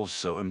could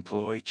also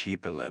employ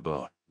cheaper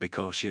labor,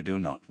 because you do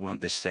not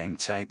want the same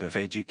type of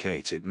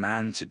educated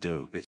man to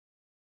do it.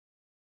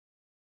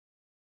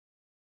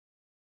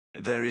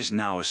 There is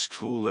now a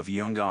school of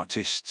young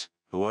artists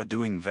who are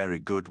doing very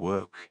good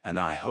work, and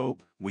I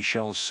hope we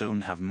shall soon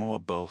have more,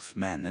 both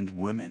men and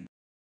women.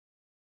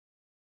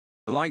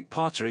 Like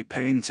pottery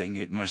painting,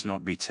 it must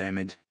not be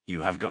timid.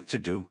 You have got to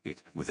do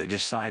it with a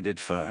decided,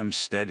 firm,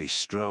 steady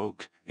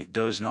stroke. It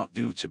does not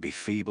do to be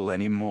feeble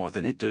any more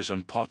than it does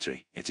on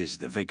pottery. It is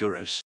the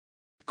vigorous,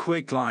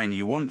 quick line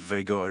you want.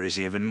 Vigor is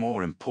even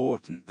more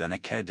important than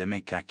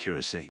academic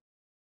accuracy.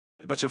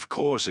 But of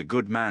course a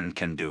good man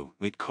can do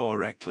it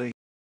correctly.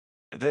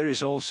 There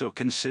is also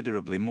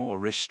considerably more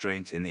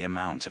restraint in the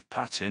amount of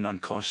pattern on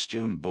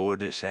costume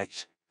border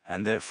sets,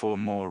 and therefore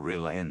more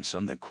reliance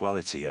on the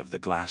quality of the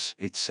glass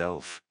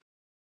itself.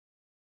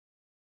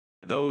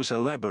 Those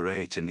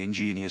elaborate and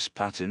ingenious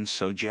patterns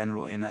so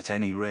general in, at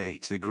any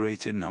rate, the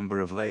greater number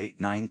of late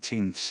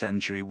 19th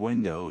century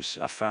windows,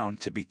 are found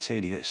to be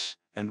tedious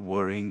and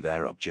worrying.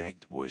 Their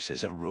object was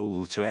as a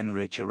rule to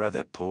enrich a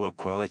rather poor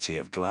quality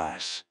of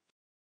glass.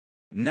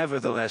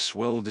 Nevertheless,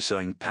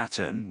 well-designed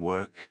pattern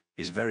work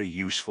is very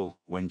useful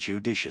when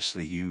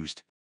judiciously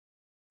used.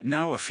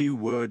 Now a few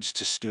words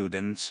to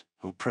students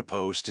who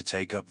propose to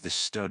take up the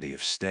study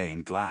of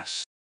stained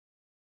glass.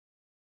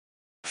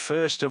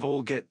 First of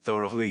all, get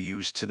thoroughly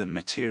used to the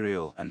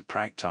material and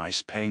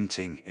practice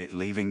painting it,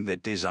 leaving the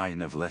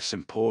design of less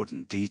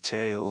important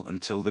detail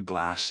until the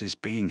glass is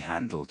being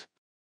handled.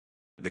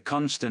 The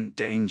constant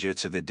danger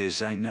to the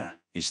designer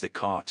is the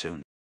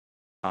cartoon.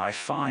 I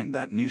find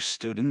that new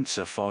students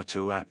are far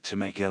too apt to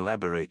make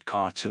elaborate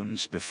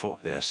cartoons before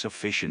they are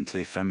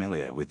sufficiently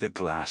familiar with the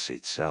glass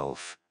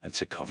itself, and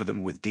to cover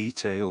them with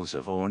details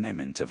of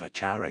ornament of a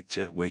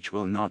character which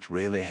will not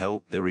really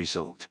help the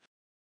result.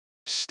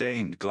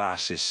 Stained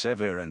glass is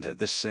severe and at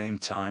the same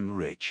time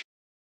rich.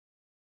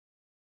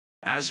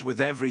 As with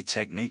every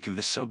technique,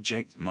 the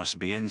subject must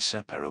be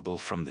inseparable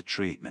from the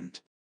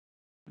treatment.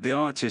 The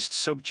artist's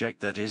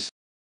subject, that is.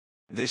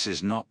 This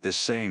is not the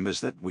same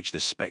as that which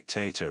the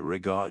spectator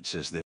regards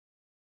as the,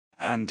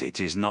 and it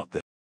is not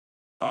the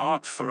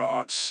art for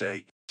art's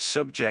sake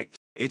subject.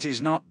 It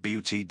is not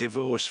beauty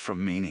divorced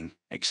from meaning,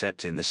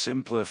 except in the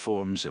simpler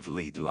forms of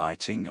lead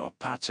lighting or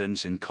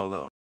patterns in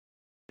color.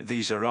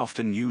 These are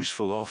often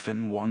useful,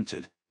 often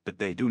wanted, but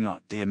they do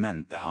not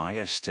demand the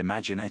highest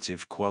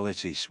imaginative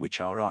qualities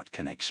which our art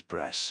can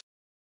express.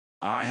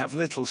 I have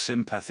little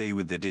sympathy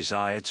with the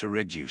desire to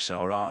reduce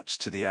our arts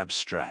to the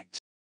abstract.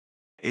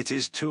 It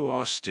is too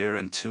austere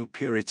and too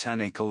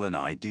puritanical an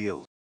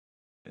ideal.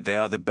 They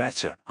are the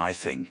better, I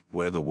think,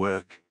 where the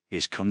work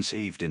is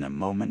conceived in a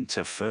moment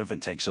of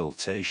fervent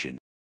exaltation.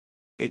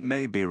 It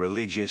may be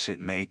religious, it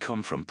may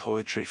come from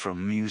poetry,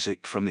 from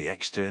music, from the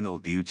external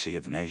beauty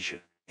of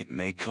nature. It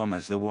may come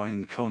as the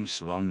wine comes,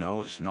 one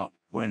knows not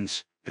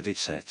whence, but it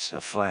sets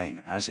a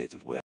flame, as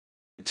it were,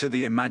 to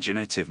the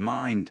imaginative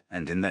mind,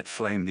 and in that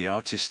flame the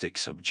artistic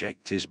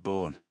subject is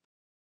born.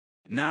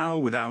 Now,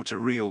 without a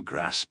real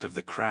grasp of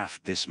the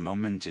craft, this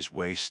moment is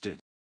wasted.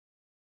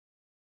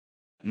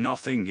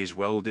 Nothing is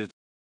welded.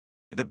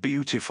 The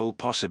beautiful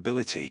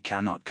possibility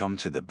cannot come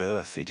to the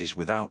birth. It is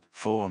without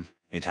form,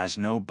 it has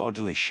no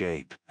bodily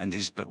shape, and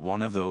is but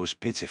one of those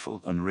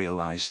pitiful,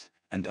 unrealized,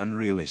 and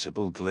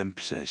unrealizable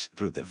glimpses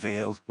through the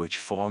veil which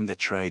form the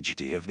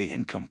tragedy of the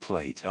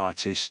incomplete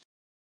artist.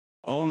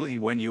 Only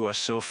when you are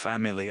so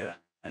familiar,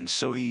 and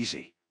so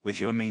easy, with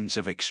your means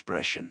of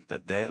expression,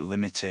 that their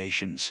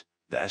limitations,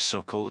 their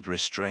so-called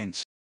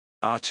restraints,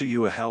 are to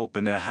you a help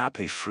and a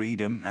happy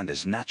freedom, and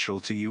as natural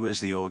to you as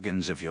the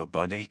organs of your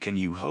body, can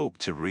you hope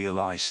to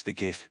realize the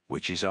gift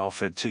which is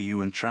offered to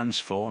you and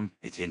transform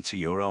it into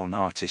your own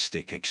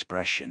artistic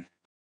expression.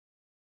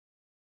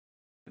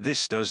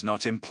 This does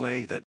not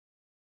imply that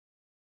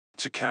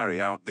to carry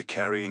out the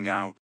carrying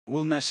out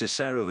will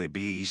necessarily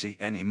be easy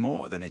any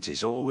more than it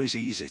is always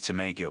easy to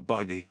make your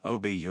body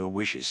obey your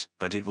wishes,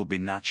 but it will be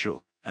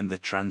natural, and the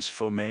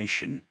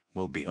transformation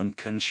will be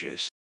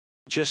unconscious.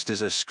 Just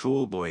as a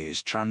schoolboy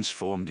is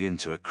transformed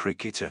into a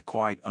cricketer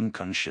quite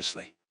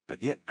unconsciously,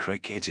 but yet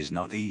cricket is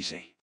not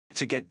easy.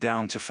 To get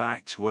down to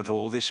facts, what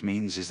all this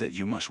means is that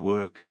you must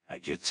work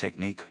at your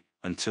technique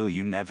until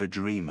you never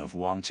dream of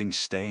wanting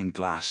stained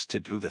glass to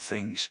do the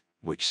things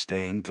which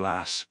stained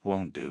glass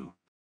won't do.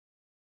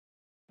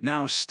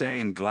 Now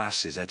stained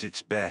glass is at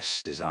its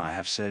best, as I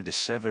have said, a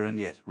severe and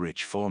yet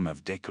rich form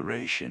of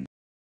decoration.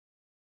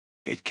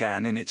 It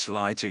can in its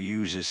lighter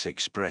uses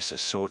express a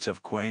sort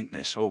of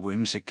quaintness or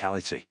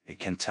whimsicality. It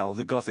can tell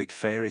the Gothic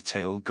fairy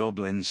tale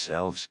goblins,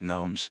 elves,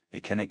 gnomes.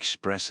 It can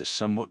express a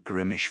somewhat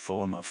grimmish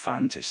form of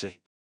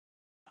fantasy.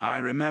 I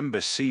remember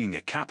seeing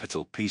a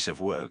capital piece of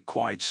work,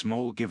 quite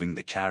small, giving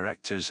the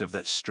characters of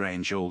that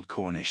strange old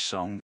Cornish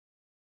song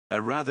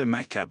a rather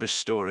macabre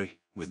story,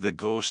 with the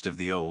ghost of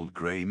the old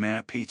grey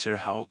mare Peter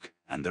Hawke,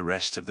 and the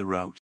rest of the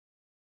rout.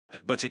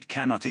 But it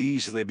cannot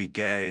easily be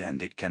gay,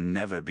 and it can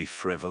never be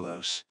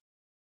frivolous.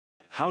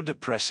 How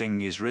depressing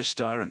is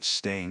restaurant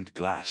stained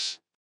glass.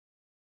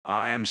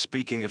 I am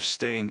speaking of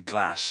stained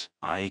glass,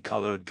 i.e.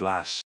 colored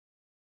glass.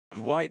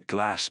 White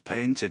glass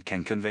painted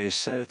can convey a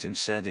certain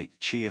sedate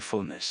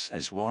cheerfulness,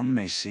 as one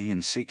may see in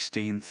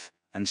 16th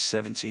and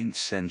 17th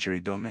century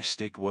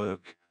domestic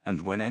work,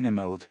 and when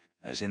enameled,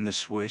 as in the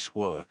Swiss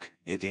work,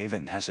 it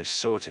even has a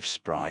sort of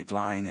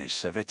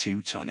sprightliness of a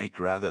Teutonic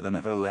rather than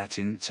of a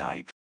Latin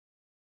type.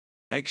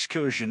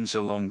 Excursions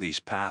along these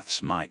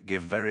paths might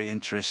give very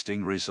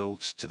interesting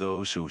results to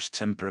those whose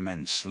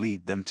temperaments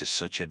lead them to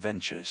such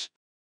adventures.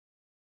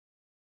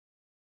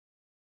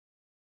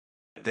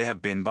 They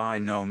have been by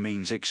no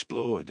means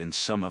explored, and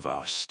some of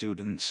our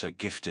students are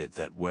gifted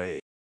that way.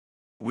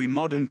 We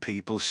modern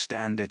people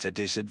stand at a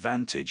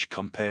disadvantage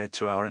compared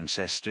to our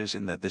ancestors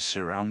in that the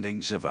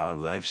surroundings of our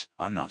lives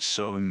are not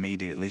so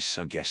immediately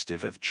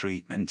suggestive of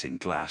treatment in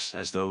glass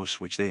as those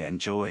which they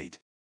enjoyed.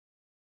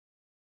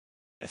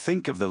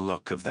 Think of the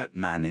luck of that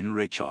man in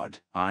Richard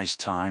I's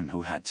time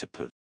who had to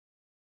put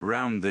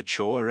round the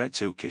chore at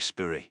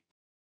Tewkesbury.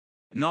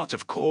 Not,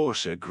 of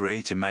course, a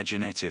great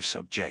imaginative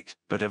subject,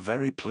 but a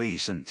very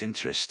pleasant,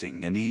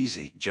 interesting, and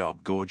easy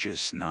job.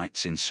 Gorgeous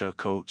knights in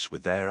surcoats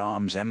with their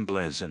arms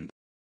emblazoned.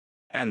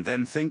 And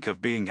then think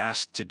of being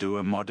asked to do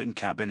a modern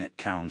cabinet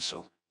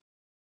council.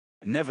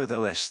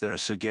 Nevertheless, there are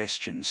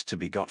suggestions to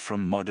be got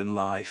from modern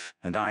life,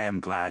 and I am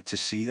glad to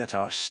see that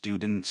our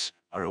students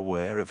are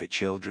aware of it.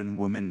 Children,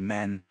 women,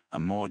 men are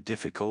more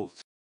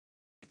difficult.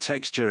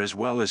 Texture as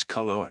well as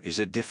color is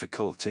a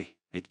difficulty.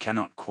 It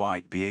cannot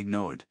quite be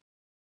ignored.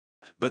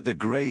 But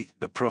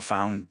the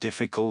profound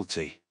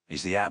difficulty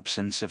is the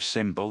absence of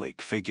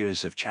symbolic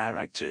figures of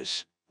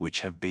characters,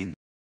 which have been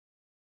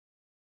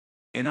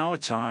in our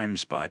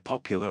times by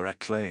popular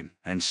acclaim,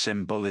 and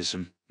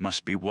symbolism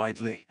must be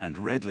widely and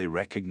readily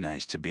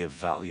recognized to be of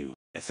value.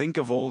 Think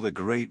of all the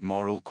great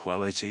moral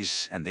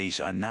qualities, and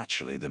these are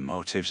naturally the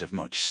motives of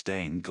much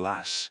stained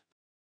glass.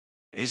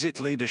 Is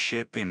it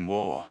leadership in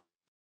war?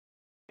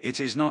 It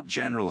is not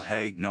General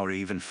Haig nor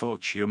even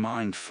Foch your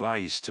mind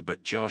flies to,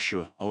 but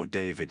Joshua or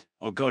David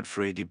or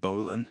Godfrey de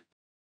Bouillon.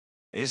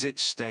 Is it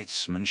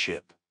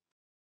statesmanship?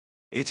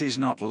 It is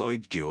not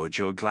Lloyd George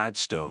or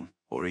Gladstone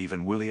or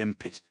even William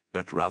Pitt,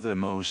 but rather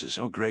Moses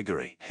or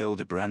Gregory,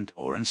 Hildebrand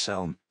or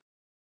Anselm.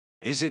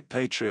 Is it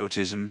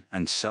patriotism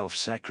and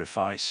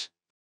self-sacrifice?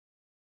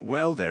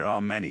 Well, there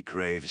are many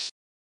graves.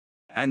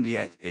 And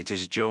yet it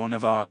is Joan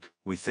of Arc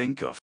we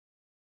think of.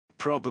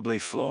 Probably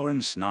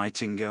Florence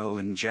Nightingale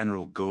and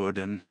General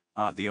Gordon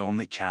are the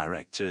only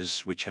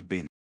characters which have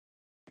been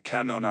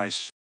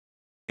canonized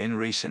in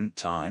recent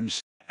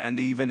times, and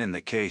even in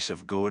the case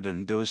of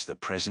Gordon, does the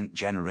present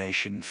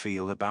generation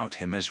feel about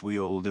him as we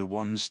older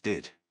ones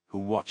did, who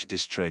watched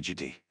his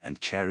tragedy and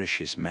cherish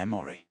his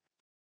memory?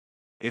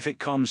 If it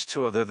comes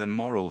to other than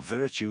moral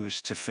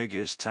virtues, to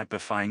figures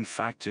typifying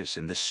factors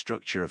in the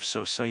structure of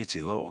society,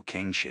 law,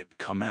 kingship,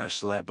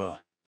 commerce, labor,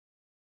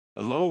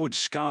 a law would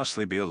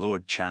scarcely be a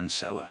Lord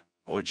Chancellor,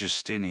 or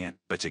Justinian,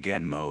 but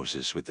again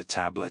Moses with the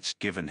tablets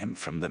given him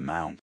from the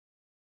Mount.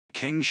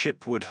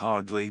 Kingship would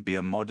hardly be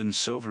a modern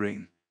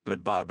sovereign,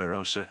 but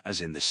Barbarossa,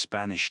 as in the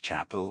Spanish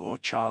chapel, or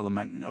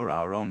Charlemagne, or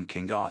our own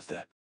King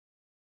Arthur.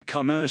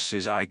 Commerce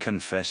is, I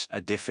confess,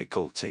 a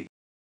difficulty.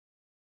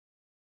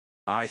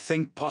 I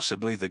think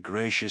possibly the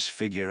gracious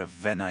figure of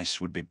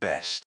Venice would be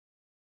best.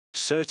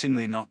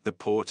 Certainly not the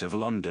Port of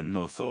London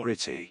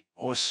Authority,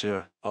 or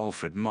Sir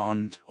Alfred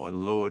Mond, or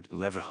Lord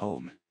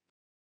Leverhulme.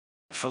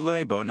 For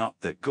Labour, not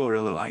that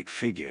gorilla-like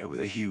figure with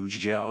a huge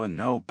jaw and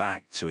no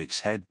back to its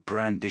head,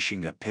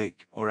 brandishing a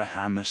pick or a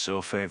hammer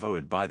so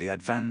favoured by the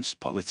advanced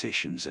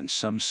politicians and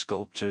some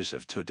sculptors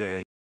of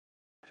today,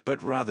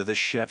 but rather the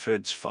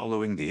shepherds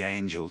following the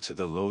angel to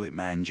the lowly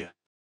manger.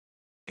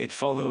 It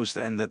follows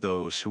then that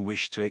those who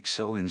wish to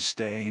excel in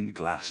stained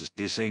glass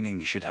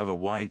designing should have a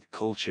wide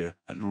culture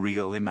and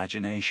real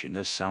imagination,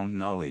 a sound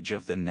knowledge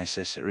of the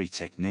necessary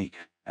technique,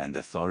 and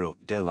a thorough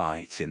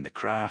delight in the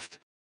craft.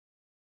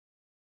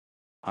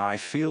 I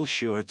feel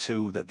sure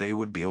too that they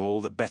would be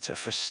all the better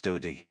for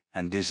study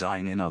and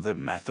design in other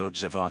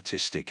methods of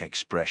artistic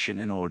expression,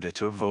 in order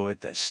to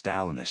avoid that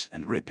staleness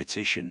and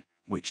repetition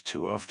which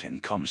too often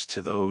comes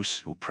to those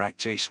who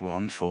practice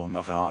one form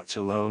of art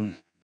alone.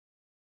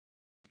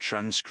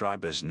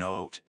 Transcriber's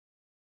note: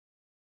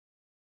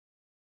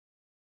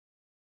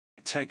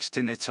 text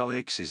in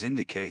italics is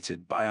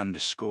indicated by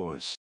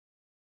underscores.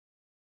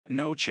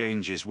 No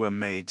changes were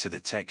made to the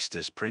text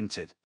as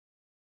printed.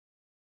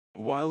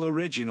 While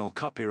original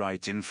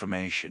copyright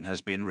information has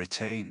been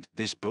retained,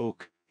 this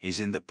book is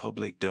in the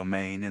public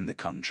domain in the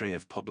country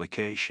of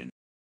publication.